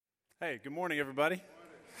Hey, good morning, everybody.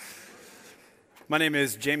 My name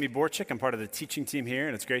is Jamie Borchik. I'm part of the teaching team here,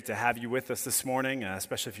 and it's great to have you with us this morning,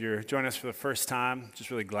 especially if you're joining us for the first time. Just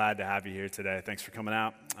really glad to have you here today. Thanks for coming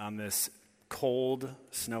out on this cold,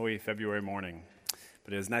 snowy February morning.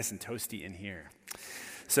 But it is nice and toasty in here.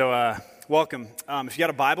 So welcome. If you got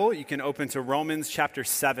a Bible, you can open to Romans chapter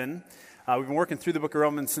 7. We've been working through the book of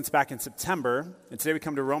Romans since back in September, and today we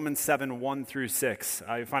come to Romans 7, 1 through 6.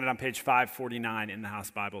 You'll find it on page 549 in the House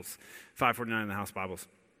Bibles. 549 in the House Bibles.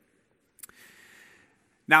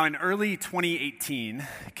 Now, in early 2018,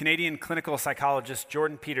 Canadian clinical psychologist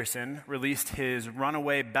Jordan Peterson released his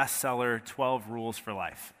runaway bestseller, 12 Rules for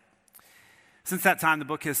Life. Since that time, the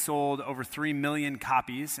book has sold over 3 million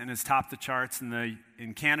copies and has topped the charts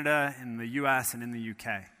in Canada, in the U.S., and in the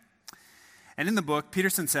U.K. And in the book,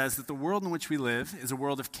 Peterson says that the world in which we live is a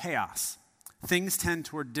world of chaos. Things tend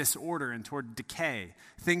toward disorder and toward decay.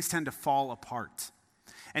 Things tend to fall apart.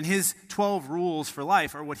 And his 12 rules for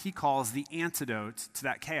life are what he calls the antidote to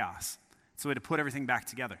that chaos. It's a way to put everything back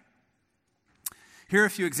together. Here are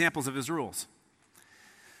a few examples of his rules.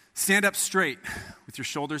 Stand up straight with your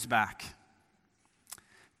shoulders back.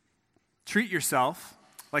 Treat yourself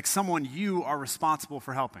like someone you are responsible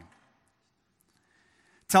for helping.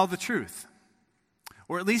 Tell the truth.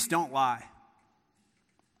 Or at least don't lie.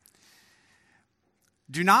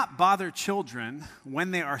 Do not bother children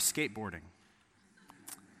when they are skateboarding.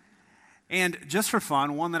 And just for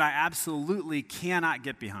fun, one that I absolutely cannot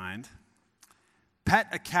get behind, pet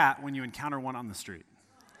a cat when you encounter one on the street.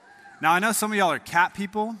 Now, I know some of y'all are cat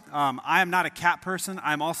people. I am not a cat person.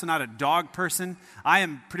 I'm also not a dog person. I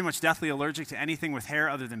am pretty much deathly allergic to anything with hair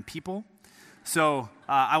other than people. So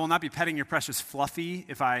I will not be petting your precious Fluffy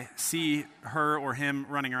if I see her or him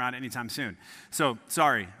running around anytime soon. So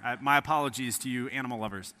sorry, my apologies to you animal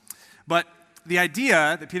lovers. But the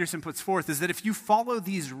idea that Peterson puts forth is that if you follow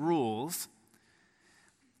these rules,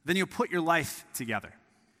 then you'll put your life together.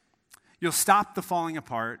 You'll stop the falling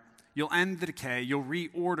apart. You'll end the decay. You'll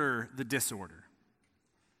reorder the disorder.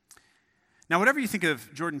 Now, whatever you think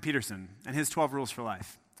of Jordan Peterson and his 12 rules for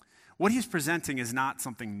life, what he's presenting is not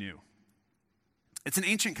something new. It's an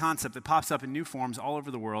ancient concept that pops up in new forms all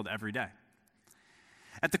over the world every day.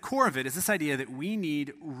 At the core of it is this idea that we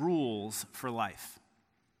need rules for life.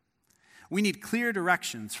 We need clear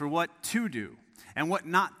directions for what to do and what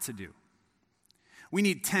not to do. We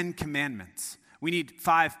need 10 commandments. We need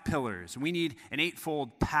 5 pillars. We need an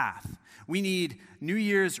 8-fold path. We need New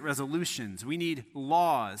Year's resolutions. We need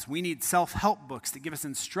laws. We need self-help books that give us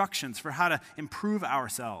instructions for how to improve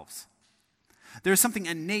ourselves. There is something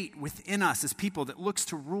innate within us as people that looks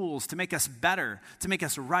to rules to make us better, to make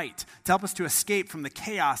us right, to help us to escape from the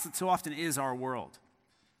chaos that so often is our world.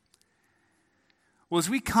 Well, as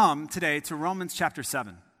we come today to Romans chapter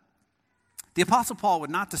 7, the Apostle Paul would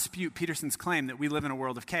not dispute Peterson's claim that we live in a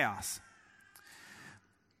world of chaos.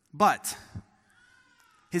 But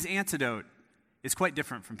his antidote is quite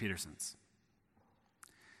different from Peterson's.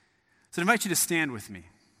 So I invite you to stand with me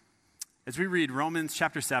as we read Romans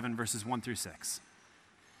chapter 7, verses 1 through 6.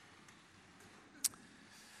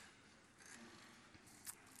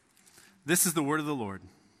 This is the word of the Lord.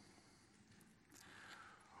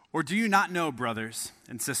 Or do you not know, brothers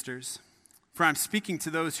and sisters, for I'm speaking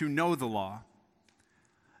to those who know the law,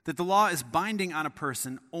 that the law is binding on a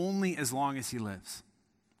person only as long as he lives?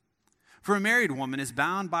 For a married woman is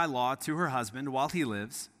bound by law to her husband while he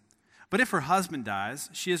lives, but if her husband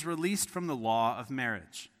dies, she is released from the law of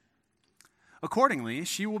marriage. Accordingly,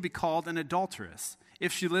 she will be called an adulteress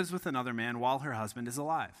if she lives with another man while her husband is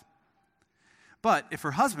alive. But if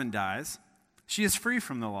her husband dies, she is free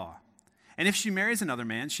from the law. And if she marries another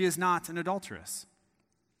man, she is not an adulteress.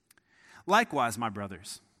 Likewise, my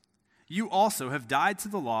brothers, you also have died to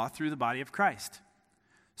the law through the body of Christ,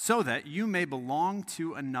 so that you may belong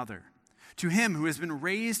to another, to him who has been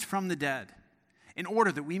raised from the dead, in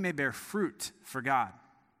order that we may bear fruit for God.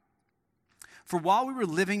 For while we were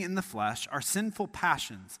living in the flesh, our sinful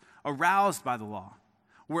passions, aroused by the law,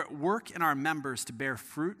 were at work in our members to bear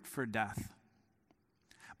fruit for death.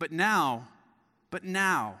 But now,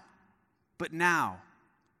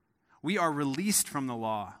 we are released from the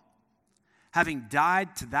law, having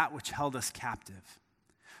died to that which held us captive,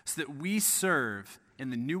 so that we serve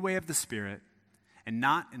in the new way of the Spirit and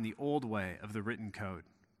not in the old way of the written code.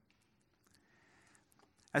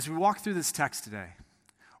 As we walk through this text today,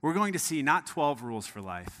 we're going to see not 12 rules for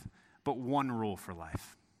life, but one rule for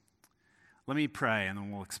life. Let me pray and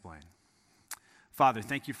then we'll explain. Father,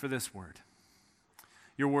 thank you for this word.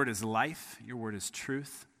 Your word is life. Your word is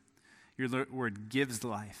truth. Your word gives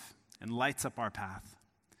life and lights up our path.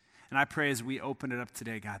 And I pray as we open it up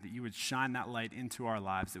today, God, that you would shine that light into our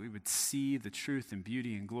lives, that we would see the truth and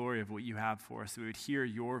beauty and glory of what you have for us, that we would hear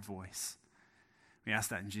your voice. We ask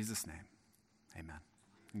that in Jesus' name. Amen.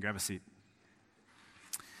 And grab a seat.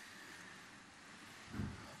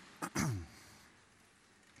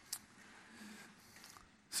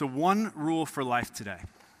 So one rule for life today,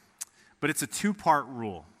 but it's a two-part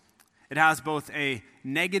rule. It has both a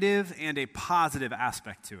negative and a positive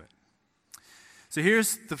aspect to it. So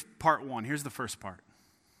here's the part one. Here's the first part.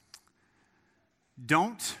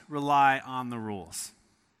 Don't rely on the rules.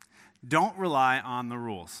 Don't rely on the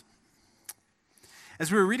rules.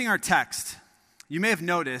 As we were reading our text, you may have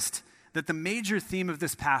noticed that the major theme of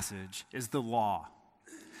this passage is the law.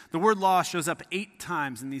 The word law shows up 8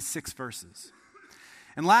 times in these 6 verses.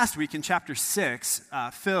 And last week in chapter 6,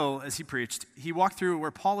 Phil, as he preached, he walked through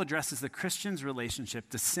where Paul addresses the Christian's relationship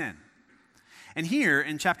to sin. And here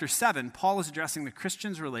in chapter 7, Paul is addressing the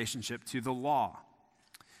Christian's relationship to the law.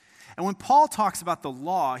 And when Paul talks about the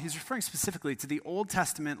law, he's referring specifically to the Old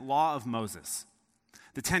Testament law of Moses,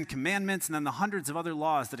 the 10 Commandments, and then the hundreds of other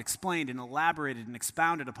laws that explained and elaborated and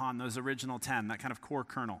expounded upon those original 10, that kind of core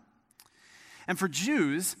kernel. And for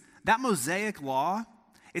Jews, that Mosaic law,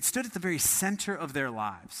 it stood at the very center of their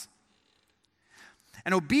lives.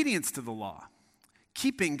 And obedience to the law,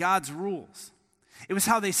 keeping God's rules, it was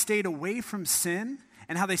how they stayed away from sin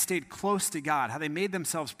and how they stayed close to God, how they made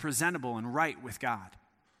themselves presentable and right with God.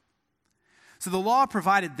 So the law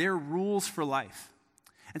provided their rules for life.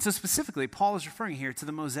 And so specifically, Paul is referring here to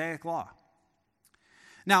the Mosaic law.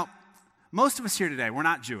 Now, most of us here today, we're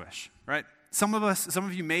not Jewish, right? Some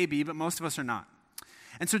of you may be, but most of us are not.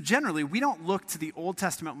 And so generally, we don't look to the Old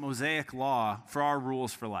Testament Mosaic law for our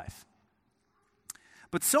rules for life.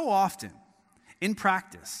 But so often, in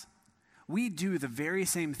practice, we do the very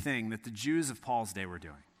same thing that the Jews of Paul's day were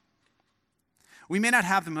doing. We may not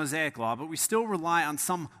have the Mosaic law, but we still rely on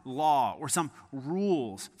some law or some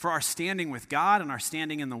rules for our standing with God and our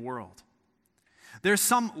standing in the world. There's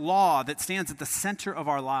some law that stands at the center of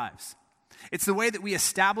our lives. It's the way that we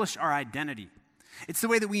establish our identity. It's the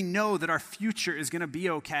way that we know that our future is going to be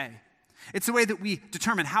okay. It's the way that we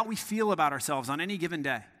determine how we feel about ourselves on any given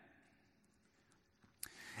day.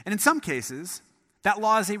 And in some cases, that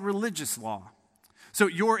law is a religious law. So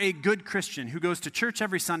you're a good Christian who goes to church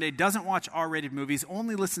every Sunday, doesn't watch R-rated movies,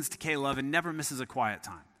 only listens to K-Love, and never misses a quiet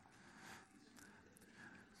time.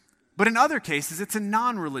 But in other cases, it's a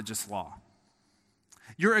non-religious law.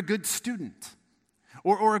 You're a good student,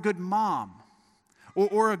 or a good mom,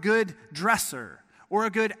 or a good dresser, or a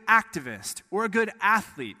good activist, or a good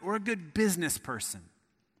athlete, or a good business person.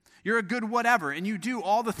 You're a good whatever, and you do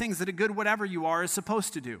all the things that a good whatever you are is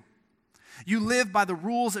supposed to do. You live by the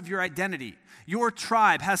rules of your identity. Your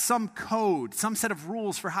tribe has some code, some set of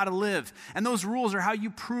rules for how to live, and those rules are how you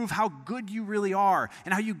prove how good you really are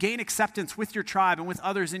and how you gain acceptance with your tribe and with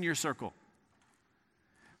others in your circle.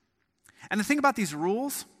 And the thing about these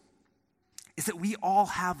rules is that we all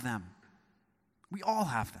have them. We all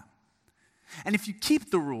have them. And if you keep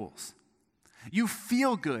the rules, you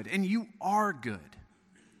feel good and you are good.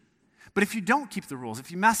 But if you don't keep the rules,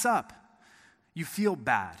 if you mess up, you feel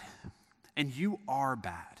bad and you are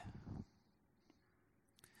bad.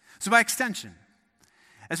 So by extension,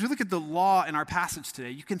 as we look at the law in our passage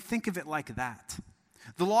today, you can think of it like that.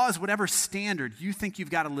 The law is whatever standard you think you've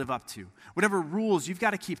got to live up to, whatever rules you've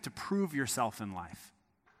got to keep to prove yourself in life.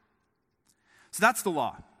 So that's the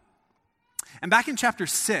law. And back in chapter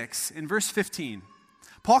 6, in verse 15,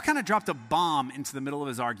 Paul kind of dropped a bomb into the middle of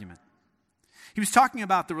his argument. He was talking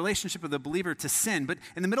about the relationship of the believer to sin, but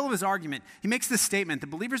in the middle of his argument, he makes this statement: the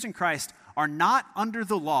believers in Christ are not under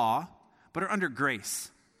the law, but are under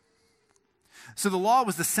grace. So the law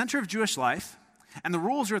was the center of Jewish life, and the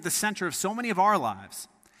rules are at the center of so many of our lives.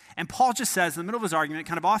 And Paul just says in the middle of his argument,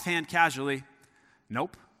 kind of offhand, casually,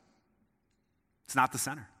 nope, it's not the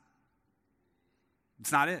center.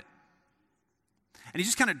 It's not it. And he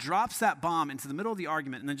just kind of drops that bomb into the middle of the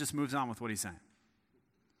argument and then just moves on with what he's saying.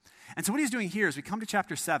 And so what he's doing here as we come to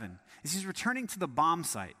chapter 7 is he's returning to the bomb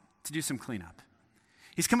site to do some cleanup.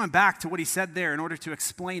 He's coming back to what he said there in order to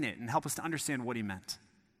explain it and help us to understand what he meant.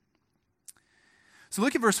 So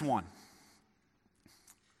look at verse 1.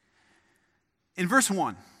 In verse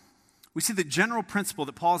 1, we see the general principle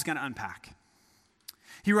that Paul is going to unpack.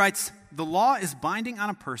 He writes, "The law is binding on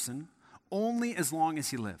a person only as long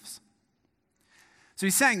as he lives." So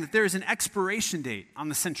he's saying that there is an expiration date on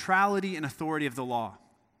the centrality and authority of the law.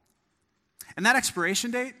 And that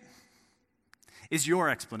expiration date is your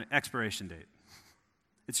expiration date.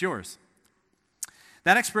 It's yours.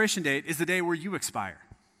 That expiration date is the day where you expire.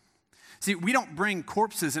 See, we don't bring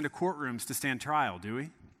corpses into courtrooms to stand trial, do we?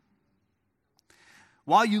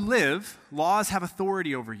 While you live, laws have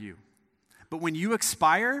authority over you. But when you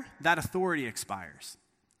expire, that authority expires.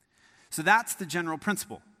 So that's the general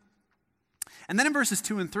principle. And then in verses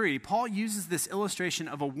 2 and 3, Paul uses this illustration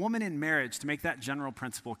of a woman in marriage to make that general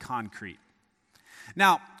principle concrete.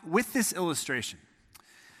 Now, with this illustration,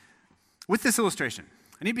 I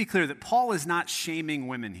need to be clear that Paul is not shaming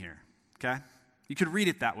women here, okay? You could read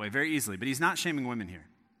it that way very easily, but he's not shaming women here.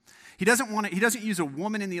 He doesn't use a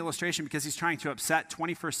woman in the illustration because he's trying to upset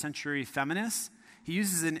 21st century feminists. He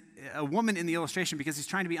uses a woman in the illustration because he's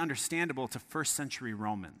trying to be understandable to first century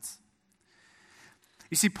Romans.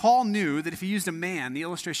 You see, Paul knew that if he used a man, the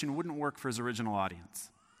illustration wouldn't work for his original audience.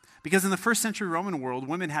 Because in the first century Roman world,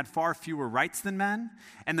 women had far fewer rights than men,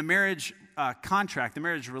 and the marriage contract, the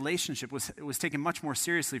marriage relationship was taken much more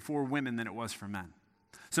seriously for women than it was for men.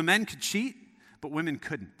 So men could cheat, but women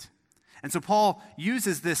couldn't. And so Paul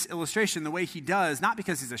uses this illustration the way he does, not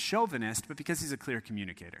because he's a chauvinist, but because he's a clear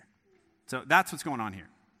communicator. So that's what's going on here.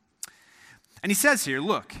 And he says here,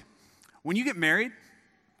 look, when you get married,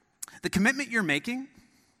 the commitment you're making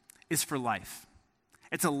is for life.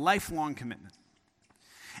 It's a lifelong commitment.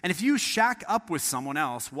 And if you shack up with someone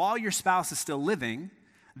else while your spouse is still living,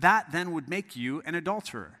 that then would make you an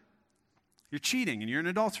adulterer. You're cheating and you're an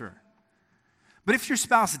adulterer. But if your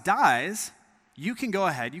spouse dies, you can go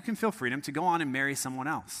ahead, you can feel freedom to go on and marry someone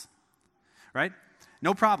else, right?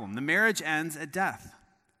 No problem. The marriage ends at death.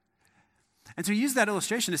 And so he used that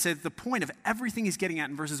illustration to say that the point of everything he's getting at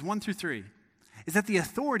in verses 1 through 3 is that the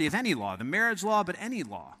authority of any law, the marriage law, but any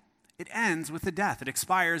law, it ends with the death. It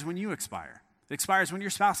expires when you expire. It expires when your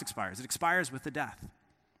spouse expires. It expires with the death.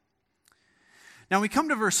 Now we come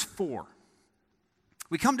to verse 4.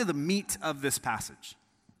 We come to the meat of this passage.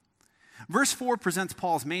 Verse 4 presents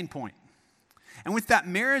Paul's main point. And with that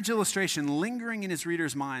marriage illustration lingering in his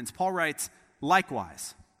readers' minds, Paul writes,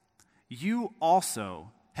 likewise, you also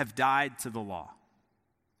have died to the law.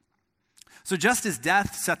 So just as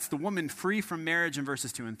death sets the woman free from marriage in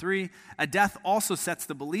verses 2 and 3, a death also sets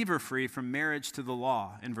the believer free from marriage to the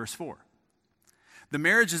law in verse 4. The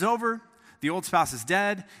marriage is over, the old spouse is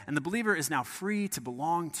dead, and the believer is now free to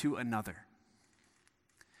belong to another.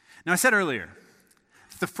 Now I said earlier,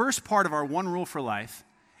 the first part of our one rule for life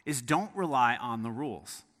is don't rely on the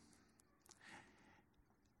rules.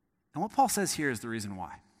 And what Paul says here is the reason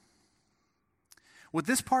why. What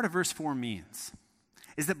this part of verse 4 means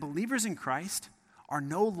is that believers in Christ are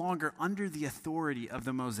no longer under the authority of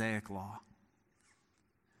the Mosaic law.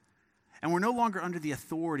 And we're no longer under the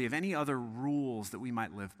authority of any other rules that we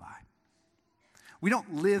might live by. We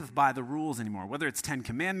don't live by the rules anymore, whether it's 10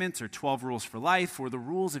 commandments or 12 rules for life or the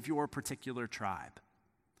rules of your particular tribe.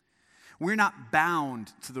 We're not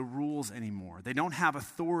bound to the rules anymore. They don't have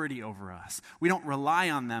authority over us. We don't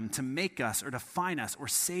rely on them to make us or define us or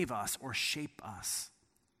save us or shape us.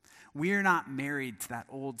 We're not married to that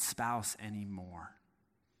old spouse anymore.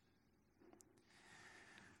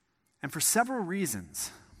 And for several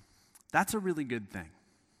reasons, that's a really good thing.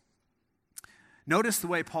 Notice the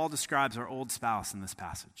way Paul describes our old spouse in this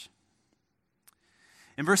passage.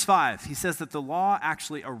 In verse 5, he says that the law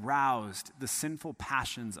actually aroused the sinful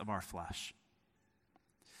passions of our flesh.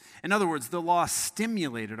 In other words, the law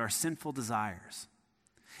stimulated our sinful desires.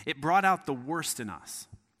 It brought out the worst in us.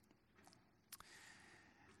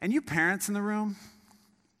 And you parents in the room,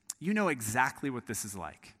 you know exactly what this is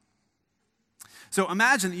like. So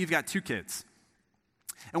imagine that you've got 2 kids.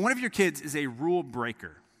 And one of your kids is a rule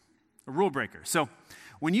breaker. So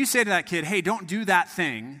when you say to that kid, hey, don't do that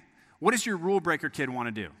thing, what does your rule breaker kid want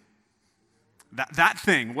to do? That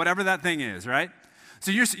thing, whatever that thing is, right? So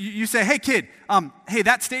you say, hey, kid, hey,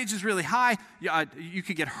 that stage is really high. You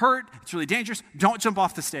could get hurt. It's really dangerous. Don't jump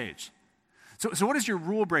off the stage. So what does your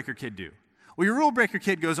rule breaker kid do? Well, your rule breaker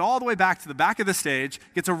kid goes all the way back to the back of the stage,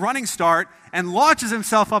 gets a running start, and launches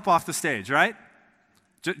himself up off the stage, right?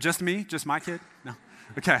 Just me? Just my kid? No.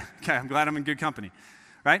 Okay, I'm glad I'm in good company,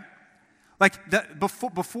 right? Like,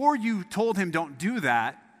 before you told him don't do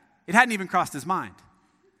that, it hadn't even crossed his mind.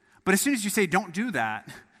 But as soon as you say don't do that,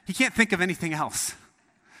 he can't think of anything else,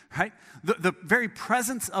 right? The very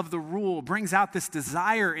presence of the rule brings out this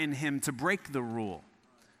desire in him to break the rule,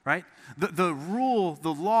 right? The rule,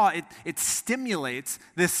 the law, it stimulates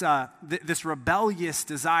this rebellious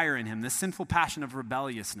desire in him, this sinful passion of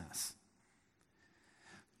rebelliousness.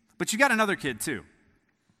 But you got another kid too.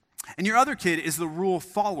 And your other kid is the rule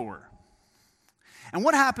follower. And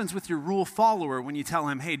what happens with your rule follower when you tell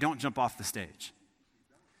him, hey, don't jump off the stage?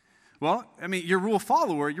 Well, I mean, your rule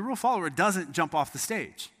follower doesn't jump off the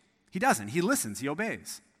stage. He doesn't. He listens. He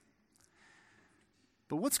obeys.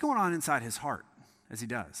 But what's going on inside his heart as he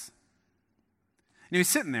does? And he's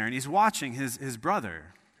sitting there and he's watching his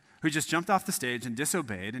brother, who just jumped off the stage and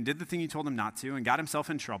disobeyed and did the thing he told him not to and got himself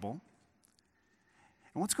in trouble.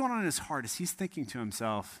 And what's going on in his heart is he's thinking to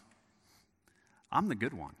himself, I'm the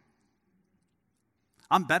good one.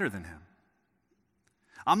 I'm better than him.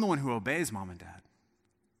 I'm the one who obeys mom and dad.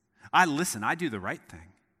 I listen, I do the right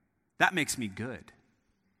thing. That makes me good.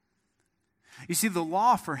 You see, the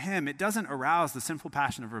law for him, it doesn't arouse the sinful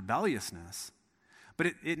passion of rebelliousness, but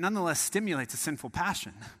it nonetheless stimulates a sinful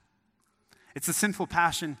passion. It's a sinful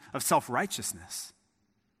passion of self-righteousness,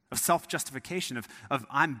 of self-justification, of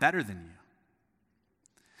I'm better than you.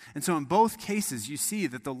 And so in both cases, you see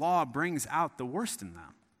that the law brings out the worst in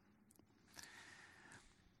them.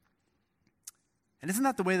 And isn't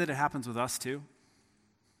that the way that it happens with us too?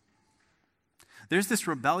 There's this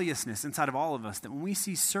rebelliousness inside of all of us that when we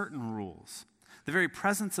see certain rules, the very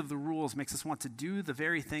presence of the rules makes us want to do the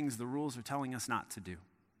very things the rules are telling us not to do.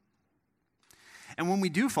 And when we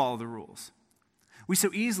do follow the rules, we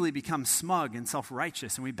so easily become smug and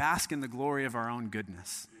self-righteous, and we bask in the glory of our own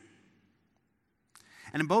goodness.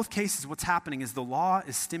 And in both cases, what's happening is the law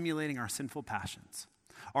is stimulating our sinful passions,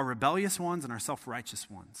 our rebellious ones and our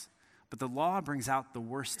self-righteous ones. But the law brings out the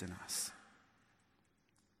worst in us.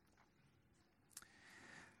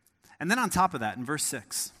 And then on top of that, in verse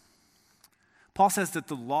 6, Paul says that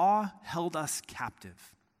the law held us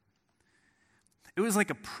captive. It was like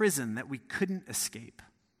a prison that we couldn't escape.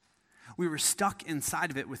 We were stuck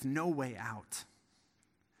inside of it with no way out.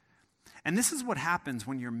 And this is what happens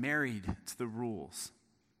when you're married to the rules.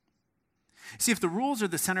 See, if the rules are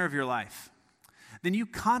the center of your life, then you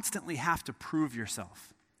constantly have to prove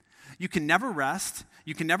yourself. You can never rest.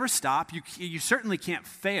 You can never stop. You certainly can't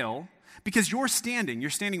fail because your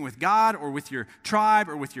standing with God or with your tribe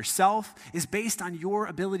or with yourself is based on your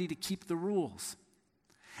ability to keep the rules.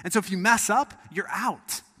 And so if you mess up, you're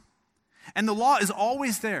out. And the law is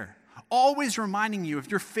always there, always reminding you of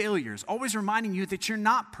your failures, always reminding you that you're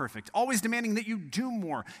not perfect, always demanding that you do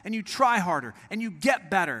more and you try harder and you get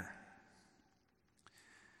better.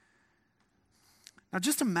 Now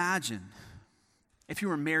just imagine if you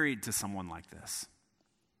were married to someone like this.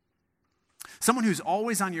 Someone who's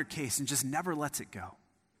always on your case and just never lets it go.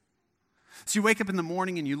 So you wake up in the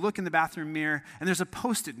morning and you look in the bathroom mirror and there's a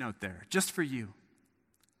Post-it note there just for you.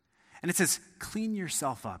 And it says, clean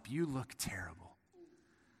yourself up. You look terrible.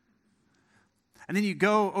 And then you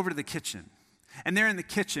go over to the kitchen. And there in the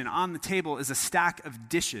kitchen on the table is a stack of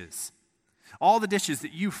dishes. All the dishes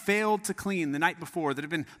that you failed to clean the night before that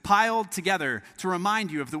have been piled together to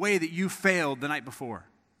remind you of the way that you failed the night before.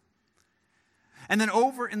 And then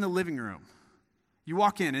over in the living room, you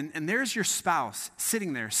walk in and there's your spouse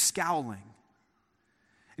sitting there scowling.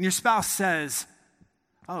 And your spouse says,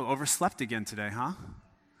 oh, overslept again today, huh?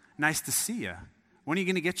 Nice to see you. When are you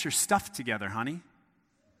going to get your stuff together, honey?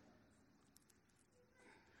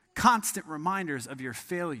 Constant reminders of your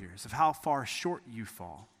failures, of how far short you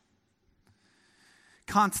fall.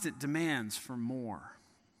 Constant demands for more.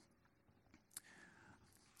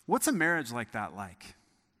 What's a marriage like that like? I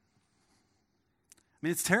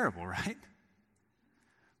mean, it's terrible, right?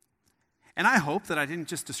 And I hope that I didn't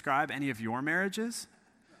just describe any of your marriages.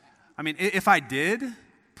 I mean, if I did,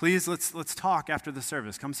 please let's talk after the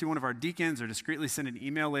service. Come see one of our deacons or discreetly send an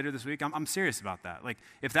email later this week. I'm serious about that. Like,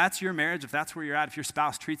 if that's your marriage, if that's where you're at, if your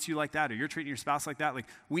spouse treats you like that or you're treating your spouse like that, like,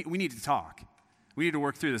 we need to talk. We need to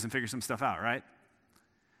work through this and figure some stuff out, right?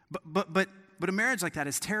 But a marriage like that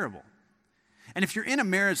is terrible. And if you're in a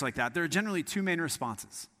marriage like that, there are generally two main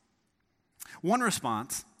responses. One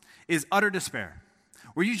response is utter despair,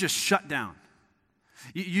 where you just shut down.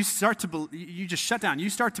 You just shut down. You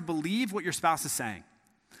start to believe what your spouse is saying.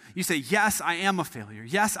 You say, yes, I am a failure.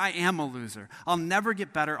 Yes, I am a loser. I'll never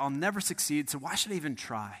get better. I'll never succeed. So why should I even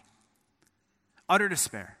try? Utter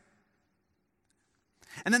despair.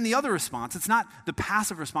 And then the other response, it's not the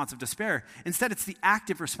passive response of despair. Instead, it's the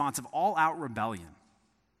active response of all-out rebellion.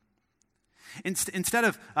 Instead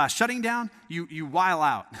of shutting down, you while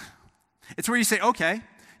out. It's where you say, okay,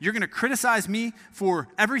 you're going to criticize me for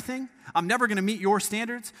everything. I'm never going to meet your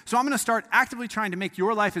standards. So I'm going to start actively trying to make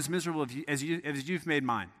your life as miserable as you've made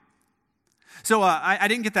mine. So I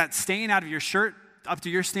didn't get that stain out of your shirt up to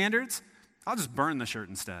your standards. I'll just burn the shirt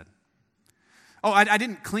instead. Oh, I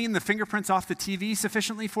didn't clean the fingerprints off the TV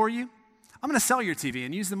sufficiently for you. I'm going to sell your TV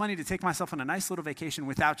and use the money to take myself on a nice little vacation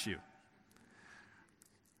without you.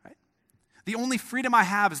 Right? The only freedom I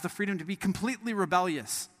have is the freedom to be completely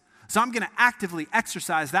rebellious. So I'm going to actively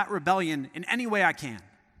exercise that rebellion in any way I can.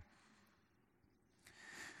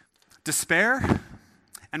 Despair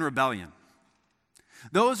and rebellion.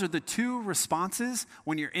 Those are the two responses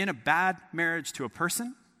when you're in a bad marriage to a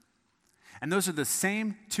person. And those are the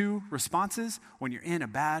same two responses when you're in a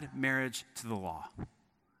bad marriage to the law: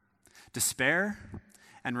 despair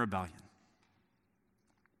and rebellion.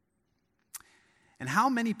 And how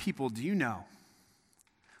many people do you know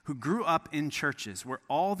who grew up in churches where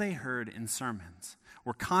all they heard in sermons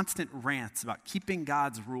were constant rants about keeping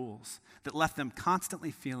God's rules that left them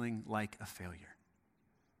constantly feeling like a failure?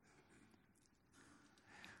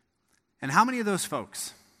 And how many of those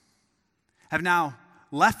folks have now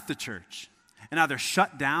left the church and either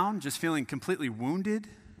shut down, just feeling completely wounded,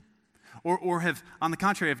 or have, on the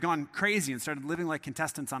contrary, have gone crazy and started living like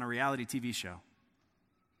contestants on a reality TV show?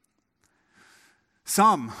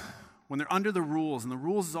 Some, when they're under the rules, and the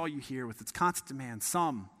rules is all you hear with its constant demands,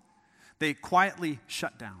 some, they quietly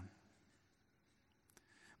shut down.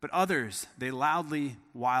 But others, they loudly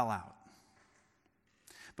while out.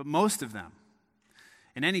 But most of them,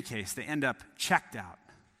 in any case, they end up checked out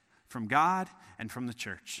from God and from the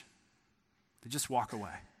church. They just walk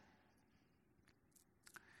away.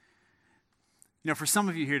 You know, for some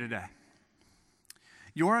of you here today,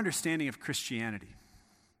 your understanding of Christianity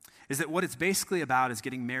is that what it's basically about is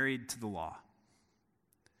getting married to the law.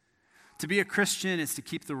 To be a Christian is to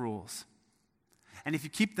keep the rules. And if you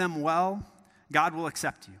keep them well, God will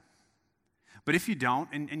accept you. But if you don't,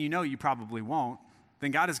 and you know you probably won't,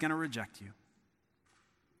 then God is going to reject you.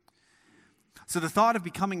 So the thought of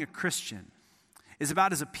becoming a Christian is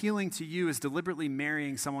about as appealing to you as deliberately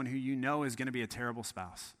marrying someone who you know is going to be a terrible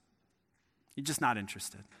spouse. You're just not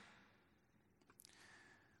interested.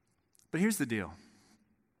 But here's the deal.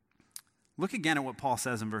 Look again at what Paul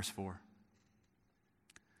says in verse 4.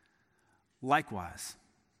 Likewise,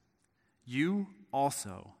 you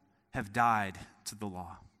also have died to the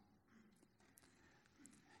law.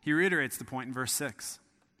 He reiterates the point in verse 6.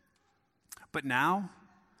 But now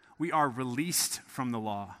we are released from the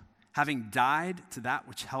law, having died to that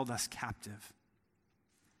which held us captive.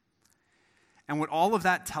 And what all of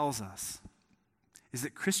that tells us is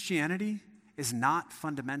that Christianity is not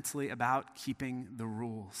fundamentally about keeping the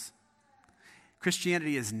rules.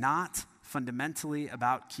 Christianity is not fundamentally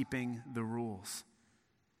about keeping the rules.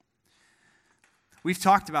 We've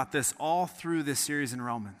talked about this all through this series in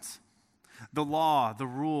Romans. The law, the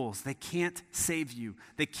rules, they can't save you.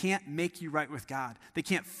 They can't make you right with God. They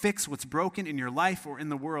can't fix what's broken in your life or in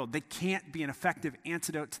the world. They can't be an effective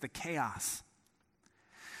antidote to the chaos.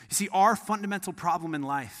 You see, our fundamental problem in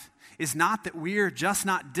life is not that we're just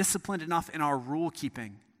not disciplined enough in our rule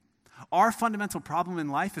keeping. Our fundamental problem in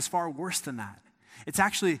life is far worse than that. It's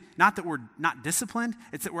actually not that we're not disciplined,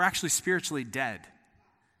 it's that we're actually spiritually dead.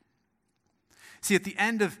 See, at the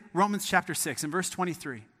end of Romans chapter 6, in verse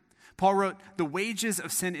 23, Paul wrote, "The wages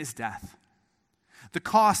of sin is death. The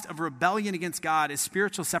cost of rebellion against God is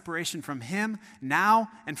spiritual separation from Him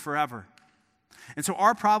now and forever." And so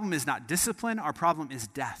our problem is not discipline, our problem is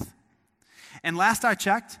death. And last I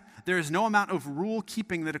checked, there is no amount of rule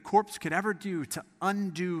keeping that a corpse could ever do to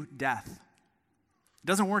undo death. It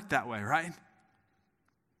doesn't work that way, right?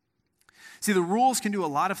 See, the rules can do a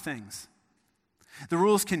lot of things. The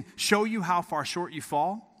rules can show you how far short you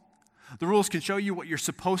fall. The rules can show you what you're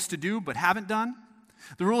supposed to do but haven't done.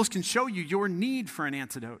 The rules can show you your need for an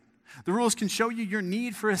antidote. The rules can show you your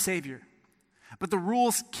need for a Savior. But the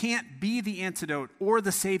rules can't be the antidote or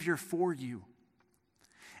the Savior for you.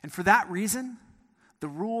 And for that reason, the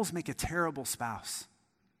rules make a terrible spouse.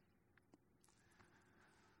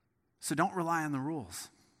 So don't rely on the rules.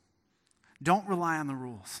 Don't rely on the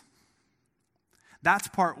rules. That's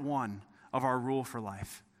part one of our rule for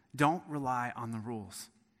life. Don't rely on the rules.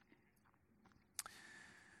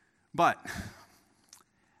 But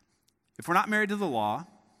if we're not married to the law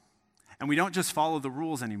and we don't just follow the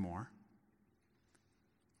rules anymore,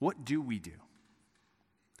 what do we do?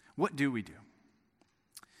 What do we do?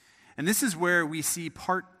 And this is where we see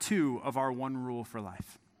part two of our one rule for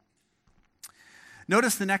life.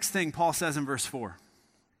 Notice the next thing Paul says in verse 4.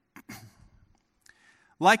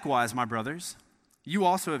 Likewise, my brothers, you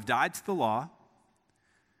also have died to the law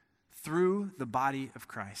through the body of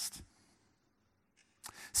Christ.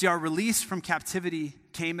 See, our release from captivity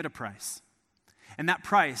came at a price, and that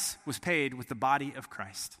price was paid with the body of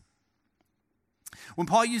Christ. When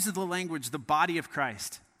Paul uses the language, the body of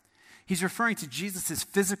Christ, he's referring to Jesus'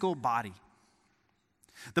 physical body,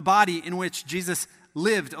 the body in which Jesus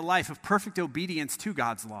lived a life of perfect obedience to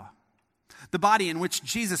God's law, the body in which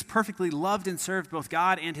Jesus perfectly loved and served both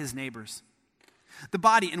God and his neighbors, the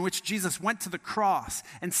body in which Jesus went to the cross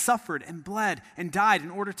and suffered and bled and died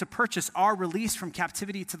in order to purchase our release from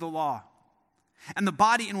captivity to the law, and the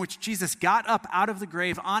body in which Jesus got up out of the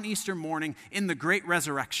grave on Easter morning in the great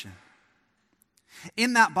resurrection.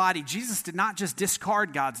 In that body, Jesus did not just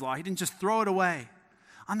discard God's law. He didn't just throw it away.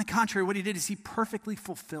 On the contrary, what he did is he perfectly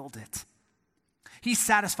fulfilled it. He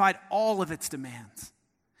satisfied all of its demands.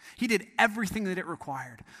 He did everything that it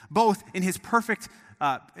required, both in his perfect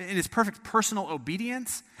personal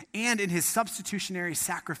obedience and in his substitutionary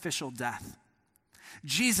sacrificial death.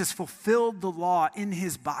 Jesus fulfilled the law in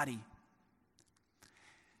his body.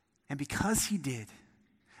 And because he did,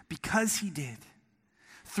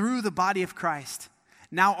 through the body of Christ,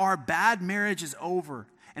 now our bad marriage is over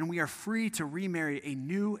and we are free to remarry a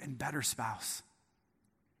new and better spouse.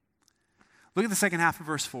 Look at the second half of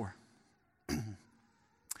verse 4.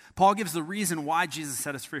 Paul gives the reason why Jesus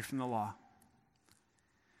set us free from the law.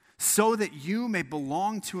 So that you may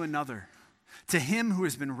belong to another, to him who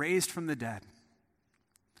has been raised from the dead.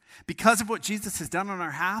 Because of what Jesus has done on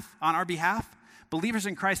our behalf, believers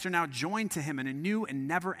in Christ are now joined to him in a new and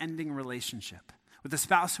never-ending relationship with a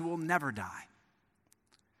spouse who will never die.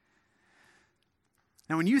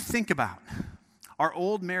 Now, when you think about our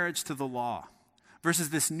old marriage to the law versus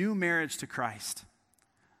this new marriage to Christ,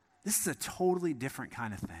 this is a totally different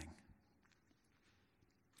kind of thing.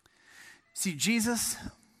 See, Jesus,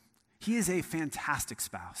 he is a fantastic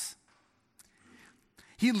spouse.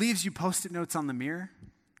 He leaves you Post-it notes on the mirror,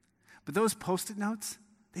 but those Post-it notes,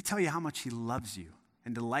 they tell you how much he loves you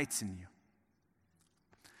and delights in you.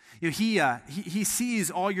 You know, he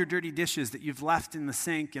sees all your dirty dishes that you've left in the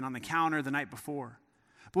sink and on the counter the night before.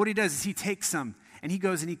 But what he does is he takes them and he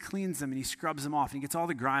goes and he cleans them and he scrubs them off and he gets all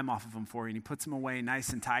the grime off of them for you and he puts them away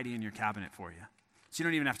nice and tidy in your cabinet for you. So you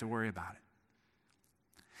don't even have to worry about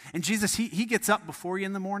it. And Jesus, he gets up before you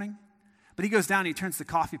in the morning, but he goes down and he turns the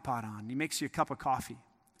coffee pot on. He makes you a cup of coffee.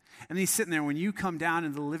 And then he's sitting there. When you come down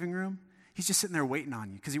into the living room, he's just sitting there waiting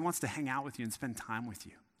on you because he wants to hang out with you and spend time with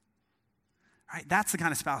you. Right? That's the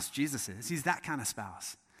kind of spouse Jesus is. He's that kind of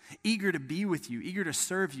spouse. Eager to be with you, eager to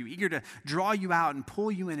serve you, eager to draw you out and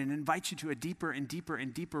pull you in and invite you to a deeper and deeper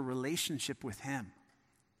and deeper relationship with him.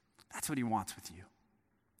 That's what he wants with you.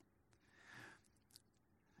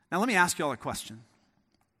 Now let me ask you all a question.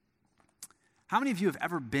 How many of you have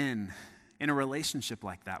ever been in a relationship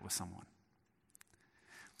like that with someone?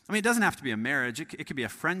 I mean, it doesn't have to be a marriage. It could be a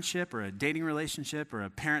friendship or a dating relationship or a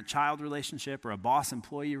parent-child relationship or a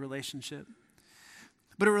boss-employee relationship.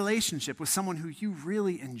 But a relationship with someone who you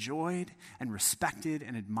really enjoyed and respected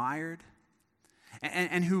and admired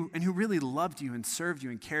and who really loved you and served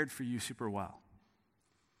you and cared for you super well.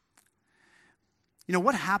 You know,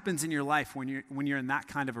 what happens in your life when you're in that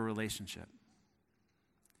kind of a relationship?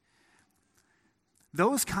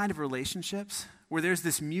 Those kind of relationships where there's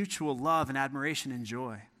this mutual love and admiration and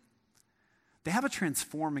joy, they have a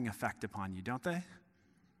transforming effect upon you, don't they?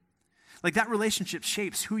 Like that relationship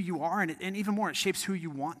shapes who you are, and even more, it shapes who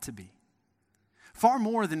you want to be. Far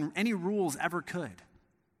more than any rules ever could.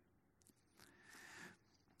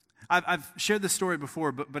 I've shared this story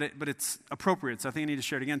before, but it's appropriate, so I think I need to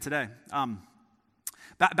share it again today.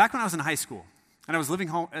 Back when I was in high school, and I was living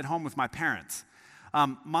at home with my parents,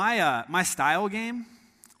 my style game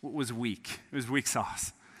was weak. It was weak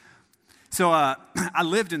sauce. So I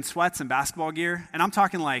lived in sweats and basketball gear, and I'm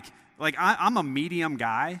talking like I'm a medium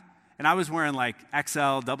guy. And I was wearing like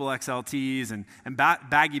XL, double XL tees and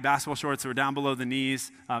baggy basketball shorts that were down below the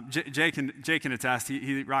knees. Jay can attest.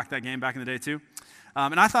 He rocked that game back in the day too.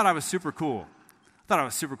 And I thought I was super cool. I thought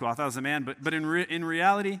I was a man. But in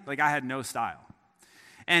reality, like I had no style.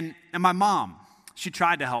 And my mom, she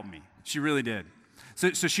tried to help me. She really did.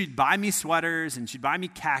 So she'd buy me sweaters and she'd buy me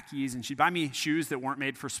khakis and she'd buy me shoes that weren't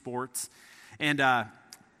made for sports. And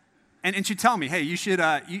she'd tell me, hey, you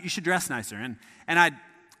should dress nicer. And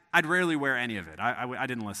I'd rarely wear any of it. I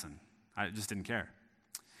didn't listen. I just didn't care.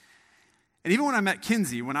 And even when I met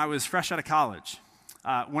Kinsey, when I was fresh out of college,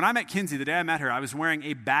 when I met Kinsey, the day I met her, I was wearing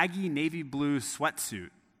a baggy navy blue sweatsuit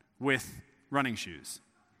with running shoes.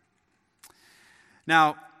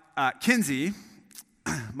 Now, Kinsey,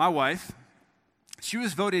 my wife, she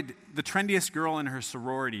was voted the trendiest girl in her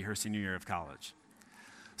sorority her senior year of college.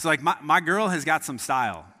 So like my girl has got some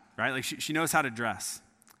style, right? Like she knows how to dress.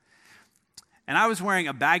 And I was wearing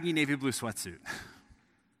a baggy navy blue sweatsuit.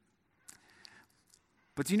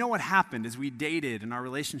 But do you know what happened as we dated and our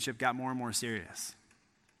relationship got more and more serious?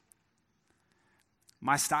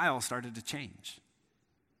 My style started to change.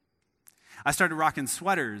 I started rocking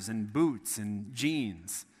sweaters and boots and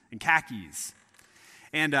jeans and khakis.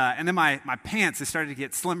 And then my pants, they started to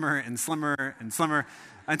get slimmer and slimmer and slimmer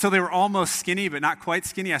until they were almost skinny, but not quite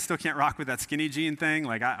skinny. I still can't rock with that skinny jean thing.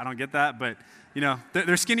 Like, I don't get that. But, you know,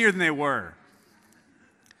 they're skinnier than they were.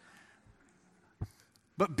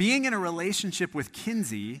 But being in a relationship with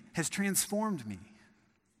Kinsey has transformed me.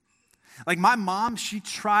 Like my mom, she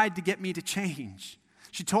tried to get me to change.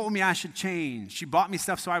 She told me I should change. She bought me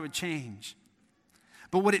stuff so I would change.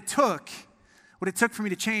 But what it took for me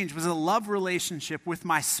to change was a love relationship with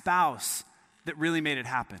my spouse that really made it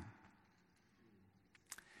happen.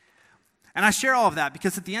 And I share all of that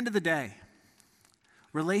because at the end of the day,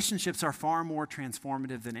 relationships are far more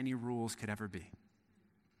transformative than any rules could ever be.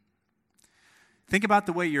 Think about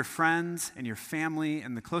the way your friends and your family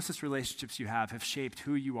and the closest relationships you have shaped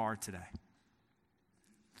who you are today.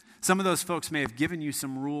 Some of those folks may have given you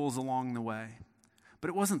some rules along the way, but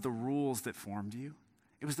it wasn't the rules that formed you.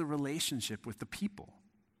 It was the relationship with the people.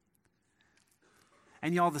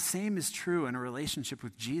 And y'all, the same is true in a relationship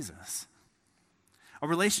with Jesus. A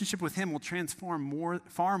relationship with him will transform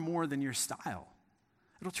far more than your style.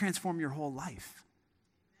 It'll transform your whole life.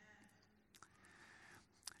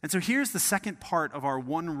 And so here's the second part of our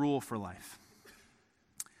one rule for life.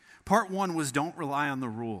 Part one was don't rely on the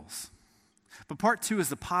rules. But part two is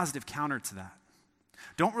the positive counter to that.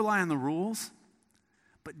 Don't rely on the rules,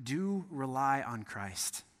 but do rely on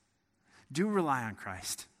Christ. Do rely on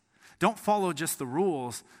Christ. Don't follow just the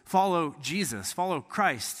rules. Follow Jesus. Follow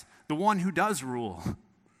Christ, the one who does rule.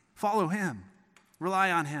 Follow him. Rely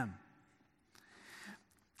on him.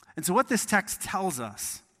 And so what this text tells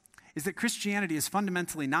us is that Christianity is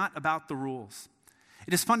fundamentally not about the rules.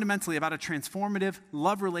 It is fundamentally about a transformative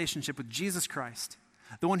love relationship with Jesus Christ,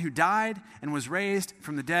 the one who died and was raised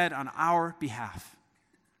from the dead on our behalf.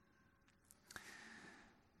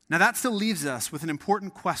 Now that still leaves us with an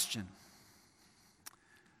important question.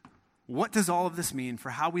 What does all of this mean for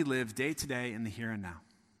how we live day to day in the here and now?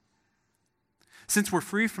 Since we're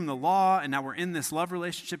free from the law and now we're in this love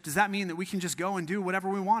relationship, does that mean that we can just go and do whatever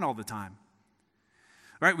we want all the time?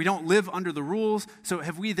 Right? We don't live under the rules, so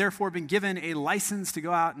have we therefore been given a license to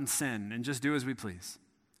go out and sin and just do as we please?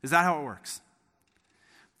 Is that how it works?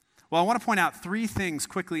 Well, I want to point out three things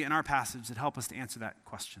quickly in our passage that help us to answer that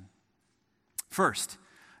question. First,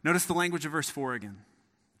 notice the language of verse 4 again.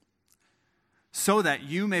 So that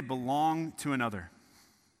you may belong to another.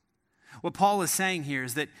 What Paul is saying here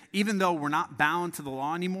is that even though we're not bound to the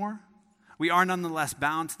law anymore, we are nonetheless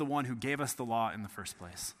bound to the one who gave us the law in the first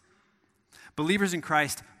place. Believers in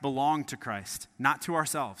Christ belong to Christ, not to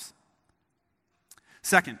ourselves.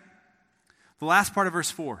 Second, the last part of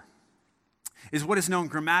verse 4 is what is known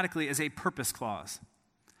grammatically as a purpose clause.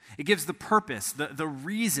 It gives the purpose, the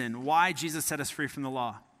reason why Jesus set us free from the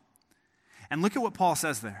law. And look at what Paul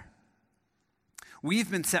says there.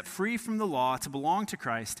 We've been set free from the law to belong to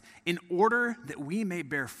Christ in order that we may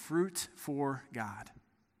bear fruit for God.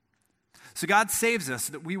 So God saves us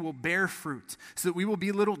so that we will bear fruit, so that we will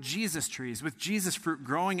be little Jesus trees with Jesus fruit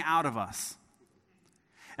growing out of us.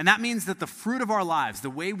 And that means that the fruit of our lives, the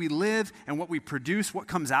way we live and what we produce, what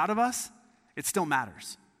comes out of us, it still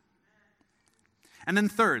matters. And then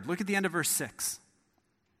third, look at the end of verse 6.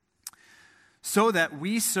 So that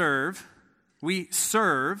we serve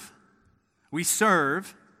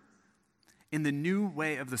in the new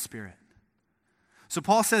way of the Spirit. So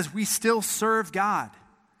Paul says we still serve God.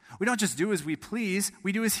 We don't just do as we please,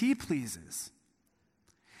 we do as he pleases.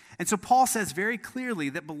 And so Paul says very clearly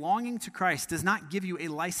that belonging to Christ does not give you a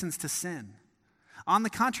license to sin. On the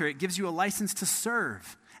contrary, it gives you a license to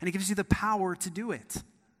serve, and it gives you the power to do it.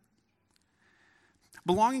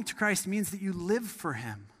 Belonging to Christ means that you live for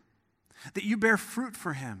him, that you bear fruit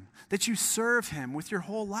for him, that you serve him with your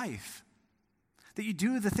whole life, that you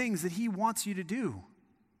do the things that he wants you to do.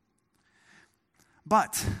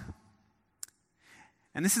 But,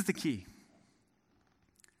 and this is the key,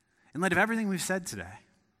 in light of everything we've said today,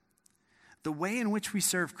 the way in which we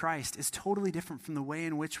serve Christ is totally different from the way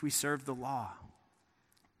in which we serve the law.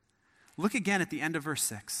 Look again at the end of verse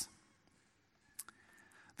 6.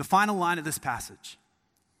 The final line of this passage.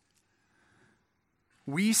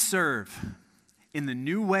 We serve in the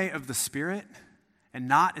new way of the Spirit and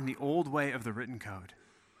not in the old way of the written code.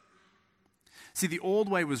 See, the old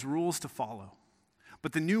way was rules to follow,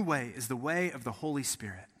 but the new way is the way of the Holy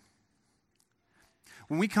Spirit.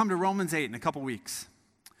 When we come to Romans 8 in a couple weeks,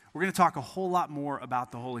 we're going to talk a whole lot more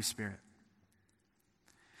about the Holy Spirit.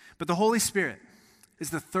 But the Holy Spirit is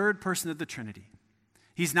the third person of the Trinity.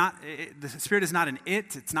 The Spirit is not an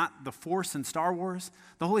it, it's not the Force in Star Wars.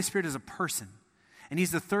 The Holy Spirit is a person, and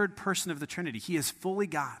he's the third person of the Trinity. He is fully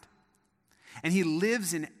God, and he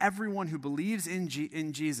lives in everyone who believes in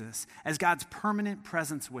Jesus as God's permanent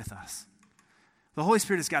presence with us. The Holy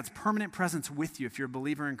Spirit is God's permanent presence with you if you're a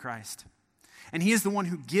believer in Christ. And he is the one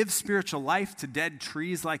who gives spiritual life to dead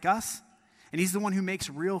trees like us, and he's the one who makes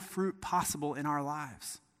real fruit possible in our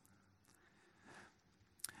lives.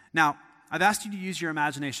 Now, I've asked you to use your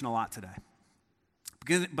imagination a lot today.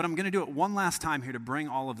 But I'm going to do it one last time here to bring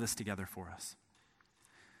all of this together for us.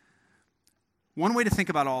 One way to think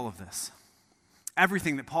about all of this,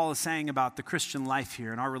 everything that Paul is saying about the Christian life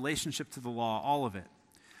here and our relationship to the law, all of it,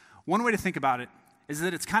 one way to think about it is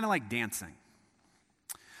that it's kind of like dancing.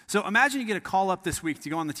 So imagine you get a call up this week to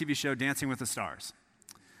go on the TV show Dancing with the Stars.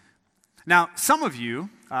 Now, some of you,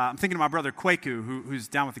 I'm thinking of my brother Kwaku, who's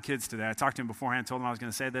down with the kids today. I talked to him beforehand, told him I was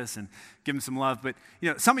going to say this and give him some love. But,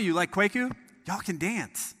 some of you, like Kwaku, y'all can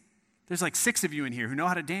dance. There's like 6 of you in here who know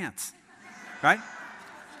how to dance, right?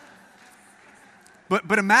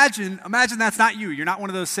 But imagine that's not you. You're not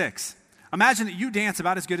one of those 6. Imagine that you dance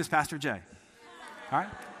about as good as Pastor Jay, all right?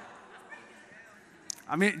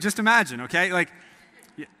 I mean, just imagine, okay? Like,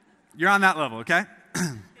 you're on that level, okay?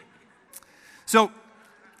 So,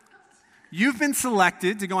 you've been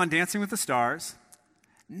selected to go on Dancing with the Stars,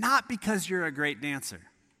 not because you're a great dancer,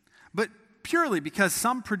 but purely because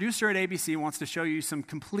some producer at ABC wants to show you some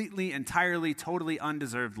completely, entirely, totally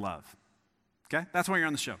undeserved love. Okay? That's why you're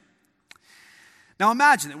on the show. Now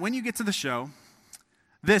imagine that when you get to the show,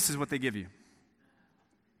 this is what they give you.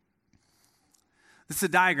 This is a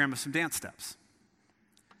diagram of some dance steps.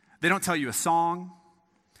 They don't tell you a song.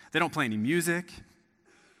 They don't play any music.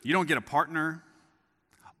 You don't get a partner.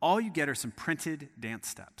 All you get are some printed dance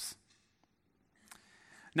steps.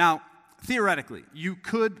 Now, theoretically, you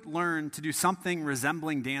could learn to do something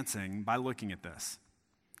resembling dancing by looking at this.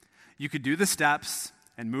 You could do the steps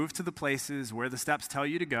and move to the places where the steps tell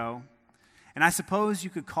you to go, and I suppose you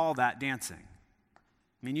could call that dancing.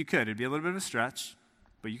 I mean, you could. It'd be a little bit of a stretch,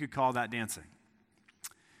 but you could call that dancing.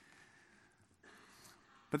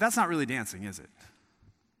 But that's not really dancing, is it?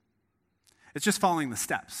 It's just following the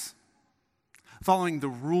steps. Following the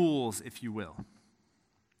rules, if you will.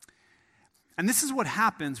 And this is what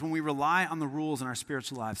happens when we rely on the rules in our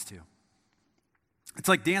spiritual lives too. It's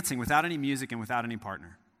like dancing without any music and without any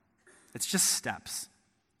partner. It's just steps.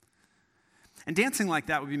 And dancing like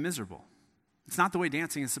that would be miserable. It's not the way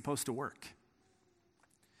dancing is supposed to work.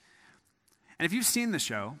 And if you've seen the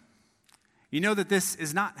show, you know that this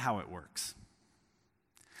is not how it works.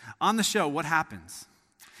 On the show, what happens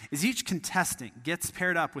is each contestant gets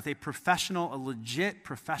paired up with a legit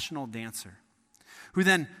professional dancer who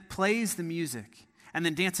then plays the music and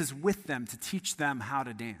then dances with them to teach them how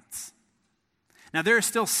to dance. Now, there are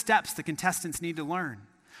still steps the contestants need to learn,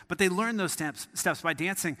 but they learn those steps by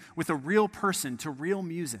dancing with a real person to real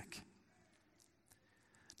music.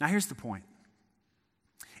 Now, here's the point.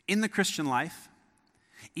 In the Christian life,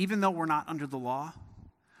 even though we're not under the law,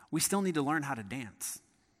 we still need to learn how to dance.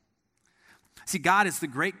 See, God is the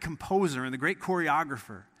great composer and the great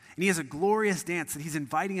choreographer, and he has a glorious dance that he's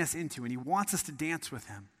inviting us into, and he wants us to dance with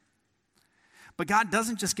him. But God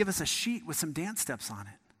doesn't just give us a sheet with some dance steps on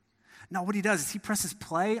it. No, what he does is he presses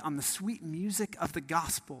play on the sweet music of the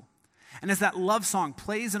gospel. And as that love song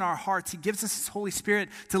plays in our hearts, he gives us his Holy Spirit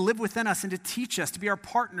to live within us and to teach us, to be our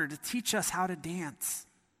partner, to teach us how to dance.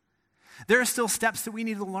 There are still steps that we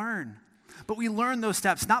need to learn. But we learn those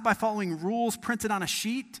steps not by following rules printed on a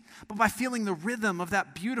sheet, but by feeling the rhythm of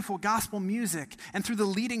that beautiful gospel music and through the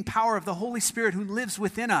leading power of the Holy Spirit who lives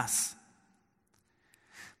within us.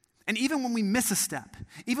 And even when we miss a step,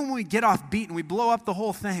 even when we get off beat and we blow up the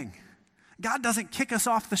whole thing, God doesn't kick us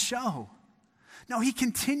off the show. No, he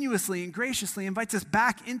continuously and graciously invites us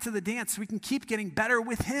back into the dance so we can keep getting better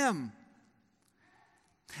with him.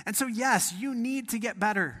 And so, yes, you need to get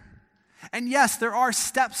better. And yes, there are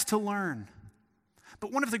steps to learn.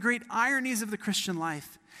 But one of the great ironies of the Christian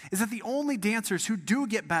life is that the only dancers who do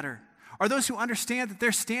get better are those who understand that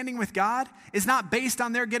their standing with God is not based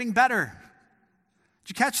on their getting better. Did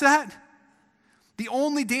you catch that? The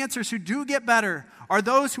only dancers who do get better are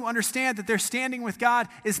those who understand that their standing with God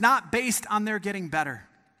is not based on their getting better.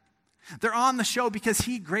 They're on the show because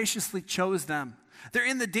he graciously chose them. They're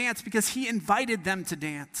in the dance because he invited them to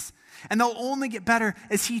dance. And they'll only get better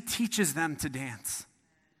as he teaches them to dance.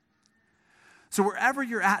 So wherever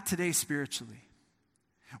you're at today spiritually,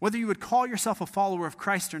 whether you would call yourself a follower of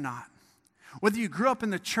Christ or not, whether you grew up in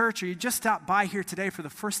the church or you just stopped by here today for the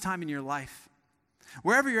first time in your life,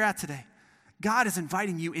 wherever you're at today, God is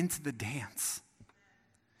inviting you into the dance.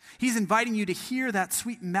 He's inviting you to hear that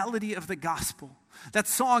sweet melody of the gospel, that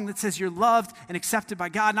song that says you're loved and accepted by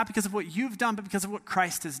God, not because of what you've done, but because of what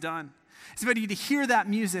Christ has done. He's inviting you to hear that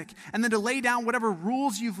music and then to lay down whatever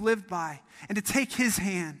rules you've lived by and to take his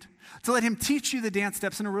hand, to let him teach you the dance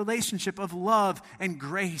steps in a relationship of love and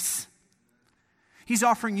grace. He's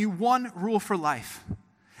offering you one rule for life,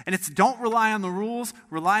 and it's don't rely on the rules,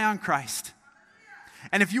 rely on Christ.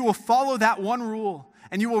 And if you will follow that one rule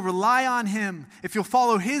and you will rely on him, if you'll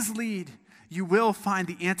follow his lead, you will find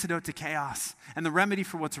the antidote to chaos and the remedy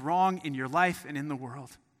for what's wrong in your life and in the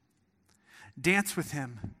world. Dance with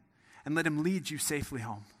him and let him lead you safely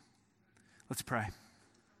home. Let's pray.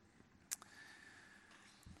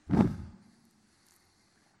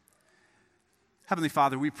 Heavenly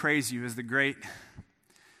Father, we praise you as the great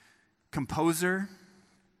composer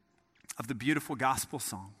of the beautiful gospel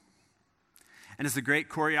song and as the great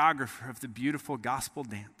choreographer of the beautiful gospel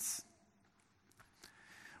dance.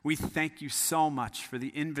 We thank you so much for the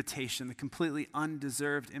invitation, the completely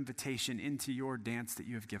undeserved invitation into your dance that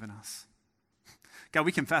you have given us. God,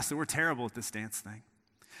 we confess that we're terrible at this dance thing.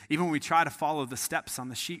 Even when we try to follow the steps on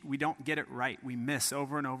the sheet, we don't get it right. We miss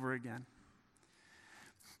over and over again.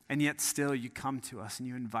 And yet still you come to us and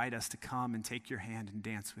you invite us to come and take your hand and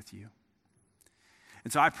dance with you.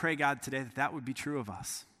 And so I pray, God, today that would be true of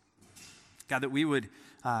us. God, that we would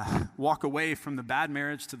walk away from the bad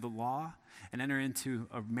marriage to the law and enter into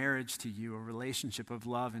a marriage to you, a relationship of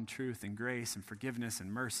love and truth and grace and forgiveness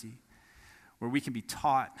and mercy, where we can be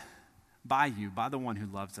taught by you, by the one who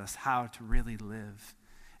loves us, how to really live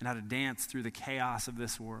and how to dance through the chaos of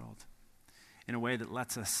this world in a way that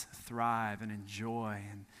lets us thrive and enjoy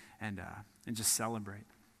and just celebrate.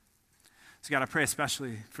 So God, I pray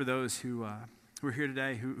especially for those who are here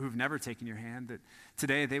today who've never taken your hand, that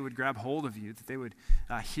today they would grab hold of you, that they would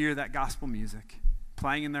hear that gospel music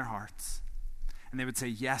playing in their hearts, and they would say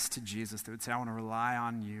yes to Jesus. They would say, I want to rely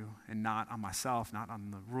on you and not on myself, not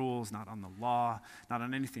on the rules, not on the law, not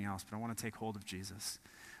on anything else, but I want to take hold of Jesus.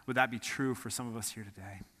 Would that be true for some of us here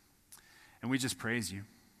today? And we just praise you.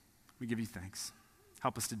 We give you thanks.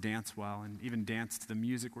 Help us to dance well and even dance to the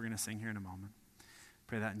music we're going to sing here in a moment.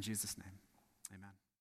 Pray that in Jesus' name. Amen.